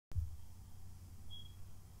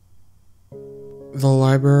The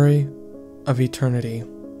Library of Eternity.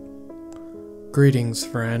 Greetings,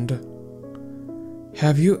 friend.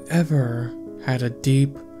 Have you ever had a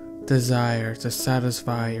deep desire to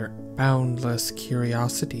satisfy your boundless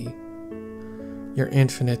curiosity, your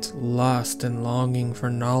infinite lust and longing for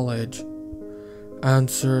knowledge,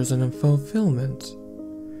 answers, and fulfillment?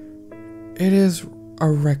 It is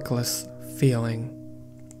a reckless feeling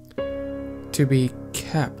to be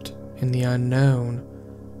kept in the unknown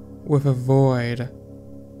with a void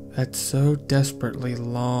that so desperately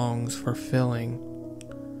longs for filling,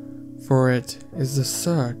 for it is the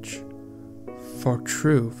search for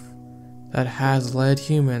truth that has led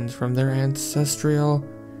humans from their ancestral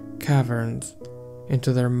caverns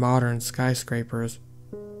into their modern skyscrapers.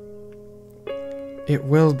 It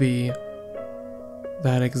will be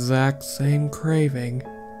that exact same craving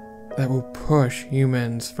that will push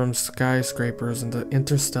humans from skyscrapers into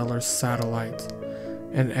interstellar satellites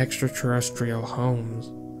and extraterrestrial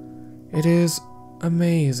homes. It is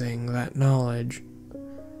amazing that knowledge,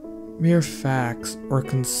 mere facts or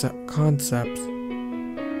concepts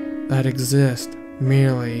that exist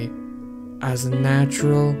merely as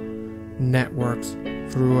natural networks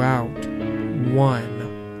throughout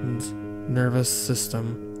one's nervous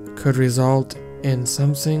system, could result in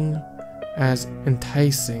something as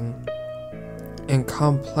enticing and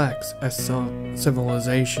complex as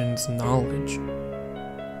civilization's knowledge.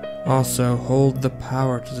 Also hold the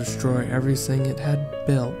power to destroy everything it had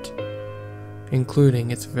built,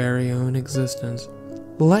 including its very own existence.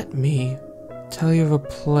 Let me tell you of a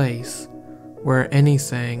place where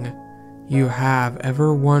anything you have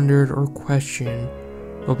ever wondered or questioned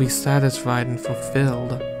will be satisfied and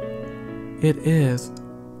fulfilled. It is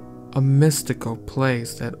a mystical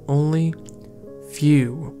place that only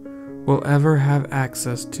few will ever have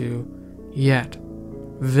access to, yet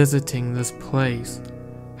visiting this place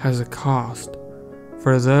has a cost,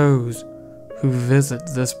 for those who visit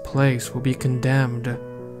this place will be condemned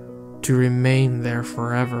to remain there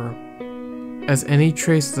forever, as any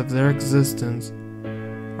traces of their existence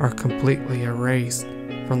are completely erased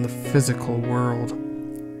from the physical world.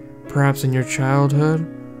 Perhaps in your childhood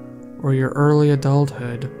or your early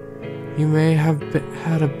adulthood, you may have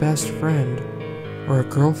had a best friend, or a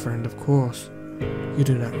girlfriend, of course. You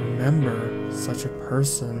do not remember such a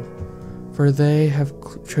person, for they have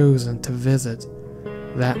chosen to visit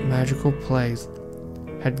that magical place,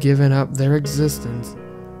 had given up their existence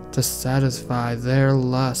to satisfy their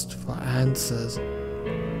lust for answers.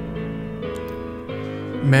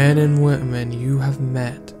 Men and women you have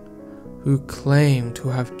met who claim to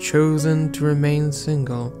have chosen to remain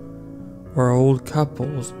single, or old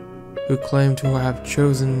couples who claim to have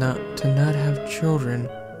chosen not have children,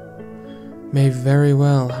 may very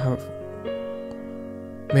well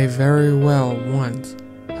once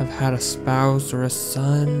have had a spouse or a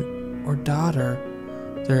son or daughter.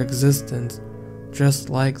 Their existence, just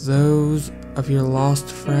like those of your lost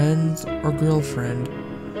friends or girlfriend,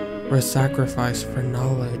 were sacrificed for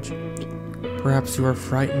knowledge. Perhaps you are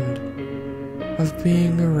frightened of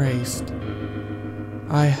being erased.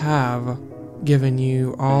 I have given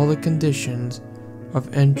you all the conditions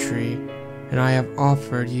of entry, and I have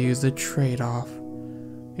offered you the trade-off.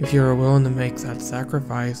 If you are willing to make that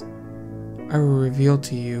sacrifice, I will reveal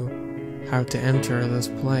to you how to enter this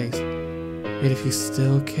place. Yet if you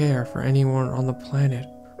still care for anyone on the planet,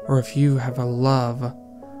 or if you have a love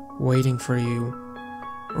waiting for you,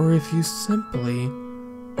 or if you simply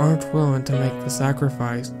aren't willing to make the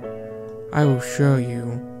sacrifice, I will show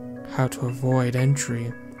you how to avoid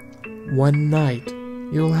entry. One night,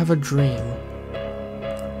 you will have a dream.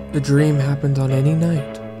 The dream happens on any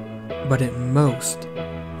night, but it most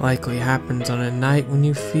likely happens on a night when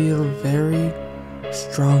you feel very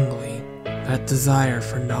strongly that desire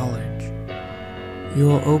for knowledge. You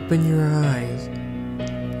will open your eyes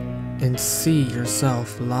and see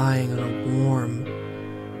yourself lying on a warm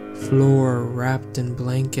floor wrapped in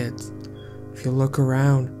blankets. If you look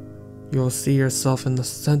around, you will see yourself in the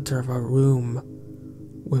center of a room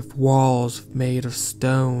with walls made of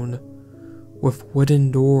stone, with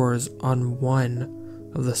wooden doors on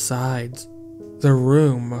one of the sides. The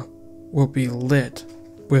room will be lit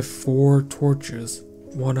with 4 torches,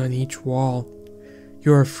 one on each wall.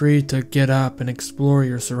 You are free to get up and explore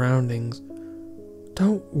your surroundings.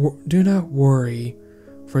 Do not worry,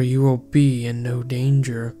 for you will be in no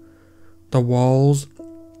danger. The walls,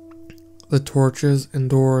 the torches, and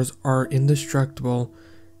doors are indestructible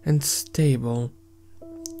and stable,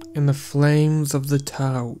 and the flames of the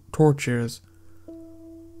torches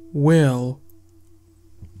will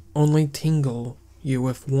only tingle you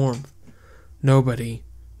with warmth. Nobody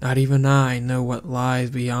Not even I know what lies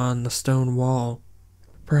beyond the stone wall.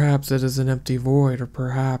 Perhaps it is an empty void, or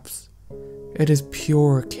perhaps it is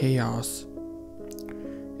pure chaos.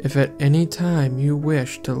 If at any time you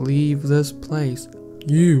wish to leave this place,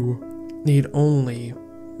 you need only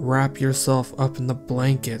wrap yourself up in the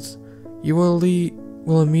blankets. You will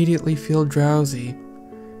immediately feel drowsy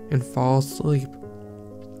and fall asleep,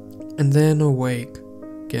 and then awake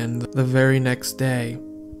again the very next day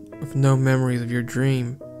with no memories of your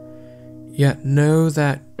dream. Yet know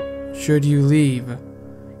that should you leave,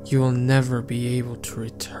 you will never be able to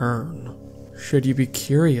return. Should you be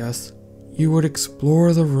curious, you would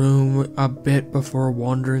explore the room a bit before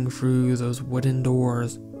wandering through those wooden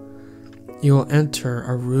doors. You will enter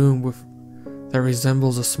a room that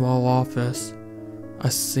resembles a small office, a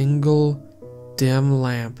single dim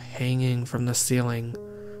lamp hanging from the ceiling,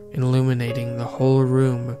 illuminating the whole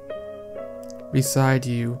room. Beside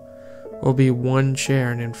you will be one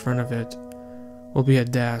chair, and in front of it will be a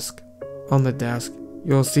desk. On the desk,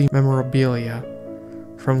 you will see memorabilia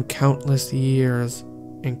from countless years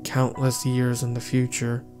and countless years in the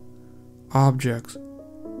future. Objects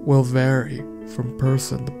will vary from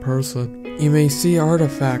person to person. You may see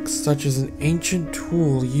artifacts such as an ancient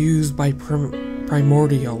tool used by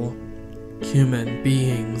primordial human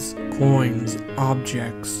beings, coins,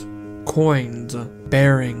 objects, coins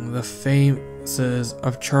bearing the faces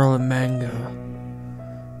of Charlemagne,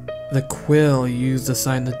 the quill used to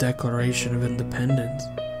sign the Declaration of Independence,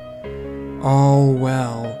 all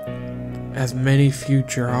well as many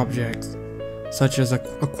future objects such as a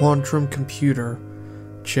quantum computer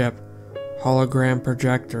chip, hologram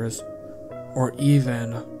projectors, or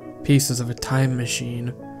even pieces of a time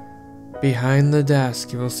machine. Behind the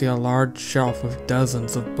desk, you will see a large shelf with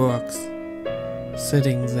dozens of books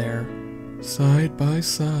sitting there, side by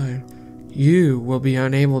side. You will be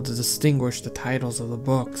unable to distinguish the titles of the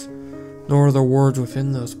books, nor the words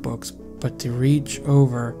within those books, but to reach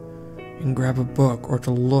over and grab a book or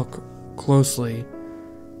to look closely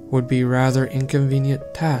would be a rather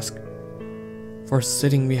inconvenient task, for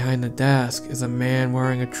sitting behind the desk is a man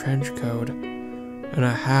wearing a trench coat and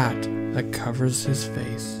a hat that covers his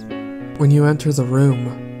face. When you enter the room,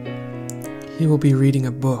 he will be reading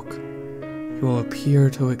a book. He will appear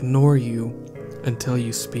to ignore you until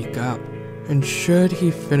you speak up, and should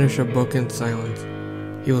he finish a book in silence,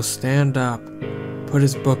 he will stand up, put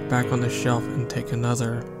his book back on the shelf, and take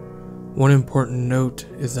another. One important note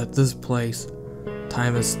is that this place,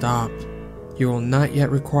 time has stopped. You will not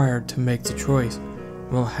yet required to make the choice,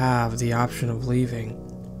 and will have the option of leaving.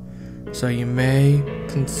 So you may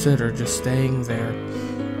consider just staying there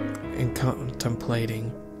and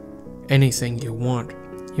contemplating anything you want.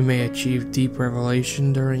 You may achieve deep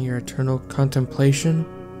revelation during your eternal contemplation,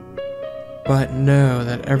 but know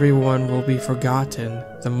that everyone will be forgotten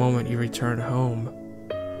the moment you return home.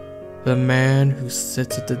 The man who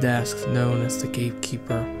sits at the desk, known as the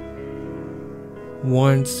gatekeeper,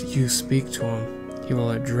 once you speak to him, he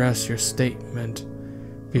will address your statement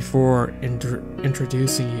before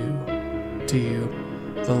introducing you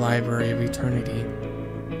the Library of Eternity.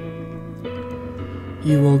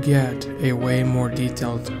 You will get a way more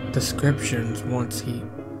detailed descriptions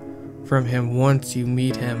from him once you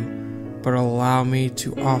meet him, but allow me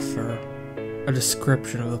to offer a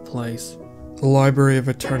description of the place. The Library of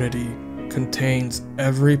Eternity contains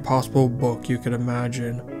every possible book you could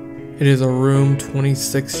imagine. It is a room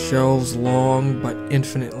 26 shelves long but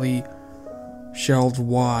infinitely shelved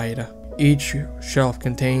wide. Each shelf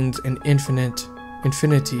contains an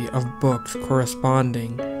infinity of books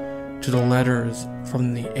corresponding to the letters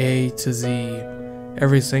from the A to Z.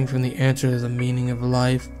 Everything from the answer to the meaning of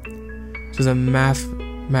life to the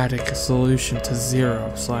mathematic solution to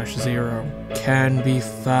 0/0 can be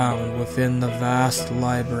found within the vast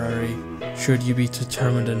library, should you be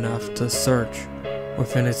determined enough to search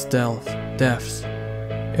within its depths.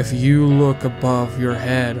 If you look above your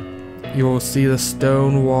head, you will see the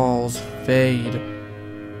stone walls fade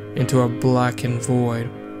into a blackened void.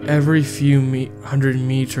 Every few hundred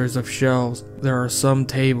meters of shelves, there are some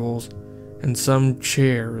tables and some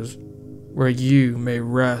chairs where you may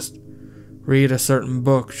rest, read a certain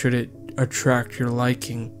book should it attract your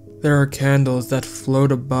liking. There are candles that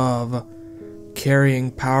float above, carrying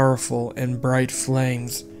powerful and bright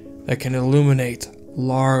flames that can illuminate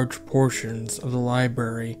large portions of the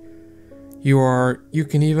library. You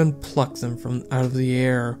can even pluck them from out of the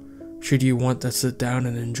air should you want to sit down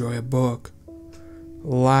and enjoy a book.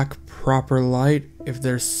 Lack proper light, if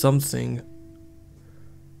there is something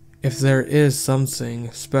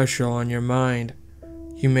special on your mind,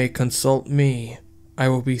 you may consult me. I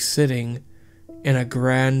will be sitting in a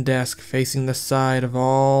grand desk facing the side of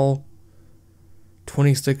all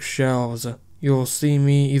 26 shelves. You will see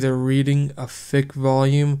me either reading a thick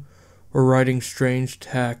volume or writing strange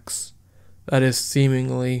texts that is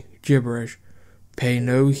seemingly gibberish. Pay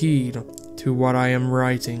no heed to what I am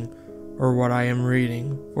writing or what I am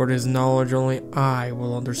reading, for it is knowledge only I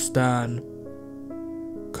will understand.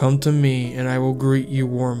 Come to me and I will greet you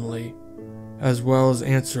warmly, as well as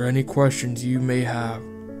answer any questions you may have,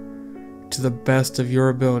 to the best of your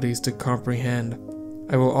abilities to comprehend.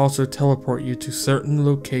 I will also teleport you to certain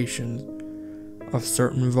locations of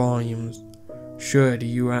certain volumes. Should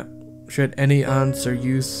any answer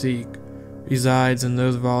you seek resides in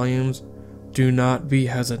those volumes, do not be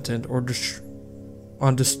hesitant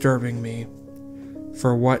on disturbing me,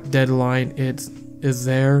 for what deadline it is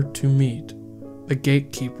there to meet. The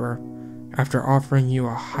gatekeeper, after offering you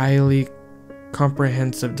a highly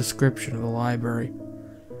comprehensive description of the library,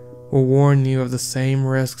 will warn you of the same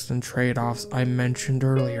risks and trade-offs I mentioned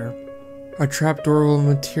earlier. A trapdoor will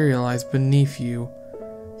materialize beneath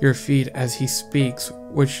your feet as he speaks,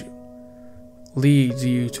 which leads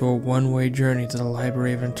you to a one-way journey to the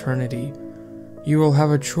Library of Eternity. You will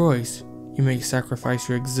have a choice. You may sacrifice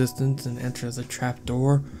your existence and enter the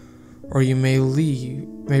trapdoor, or you may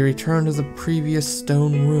return to the previous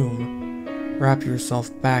stone room, wrap yourself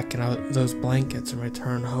back in those blankets and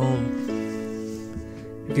return home.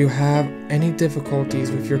 If you have any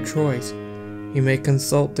difficulties with your choice, you may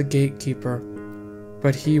consult the gatekeeper,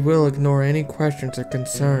 but he will ignore any questions or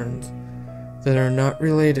concerns that are not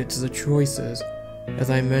related to the choices. As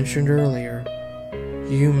I mentioned earlier,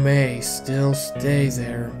 you may still stay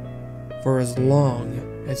there for as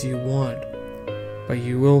long as you want, but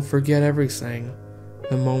you will forget everything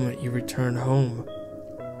the moment you return home.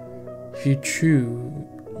 If you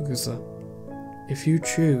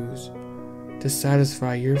choose to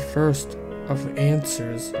satisfy your first of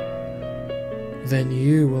answers, then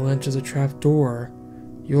you will enter the trapdoor.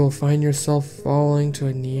 You will find yourself falling to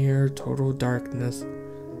a near total darkness,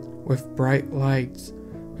 with bright lights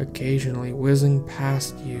occasionally whizzing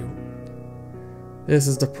past you. This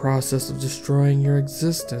is the process of destroying your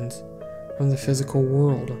existence from the physical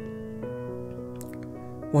world.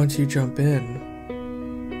 Once you jump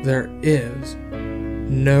in, there is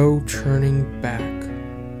no turning back.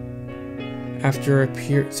 After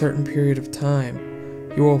a certain period of time,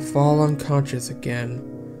 you will fall unconscious again.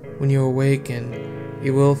 When you awaken,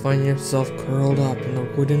 you will find yourself curled up in the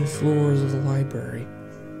wooden floors of the library.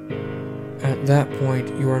 At that point,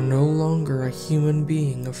 you are no longer a human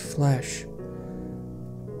being of flesh,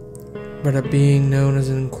 but a being known as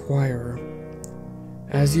an inquirer.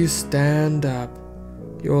 As you stand up,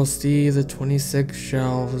 you will see the 26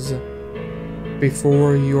 shelves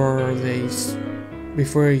before you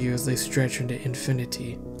as they stretch into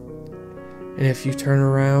infinity. And if you turn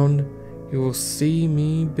around, you will see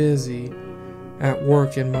me busy at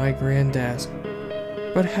work in my grand desk,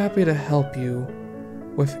 but happy to help you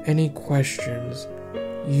with any questions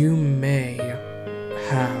you may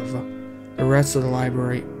have. The rest of the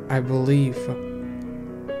library, I believe,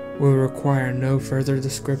 will require no further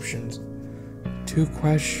descriptions. 2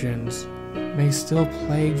 questions may still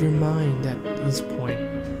plague your mind at this point.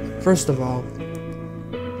 First of all,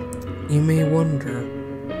 you may wonder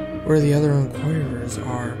where the other inquirers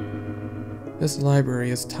are. This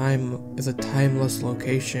library is a timeless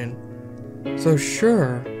location, so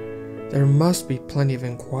sure, there must be plenty of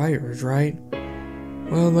inquirers, right?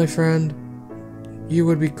 Well, my friend, you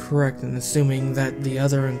would be correct in assuming that the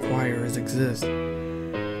other inquirers exist.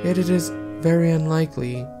 Yet it is very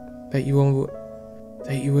unlikely that you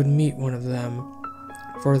would meet one of them,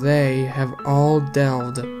 for they have all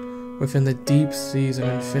delved within the deep seas of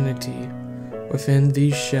infinity. Within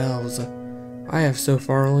these shelves, I have so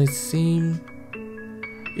far only seen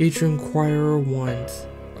each inquirer once.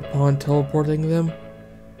 Upon teleporting them,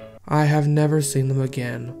 I have never seen them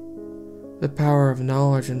again. The power of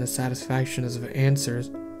knowledge and the satisfaction of answers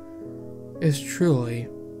is truly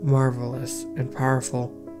marvelous and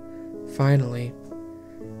powerful. Finally,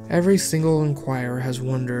 every single inquirer has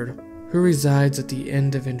wondered who resides at the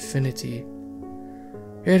end of infinity.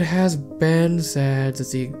 It has been said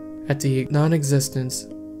that at the non-existence,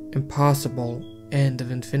 impossible end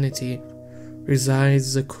of infinity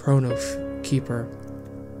resides the Chrono Keeper.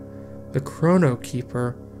 The Chrono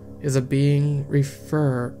Keeper is a being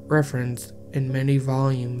referenced in many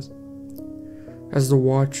volumes as the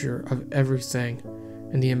watcher of everything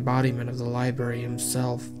and the embodiment of the library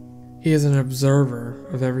himself. He is an observer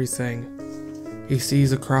of everything. He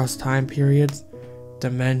sees across time periods,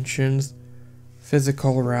 dimensions,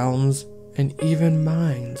 physical realms, and even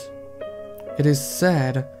minds. It is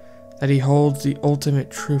said that he holds the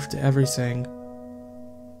ultimate truth to everything.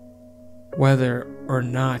 Whether or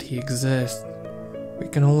not he exists, we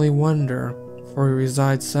can only wonder, for he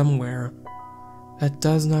resides somewhere that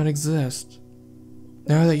does not exist.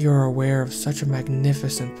 Now that you are aware of such a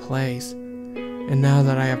magnificent place, and now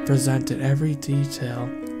that I have presented every detail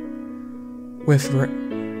with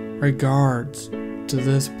regards to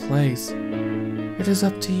this place, it is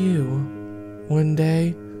up to you. One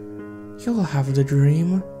day, you will have the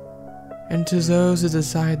dream, and to those who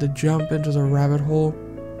decide to jump into the rabbit hole,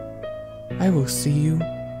 I will see you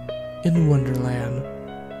in Wonderland.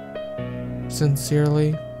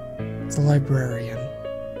 Sincerely, the Librarian.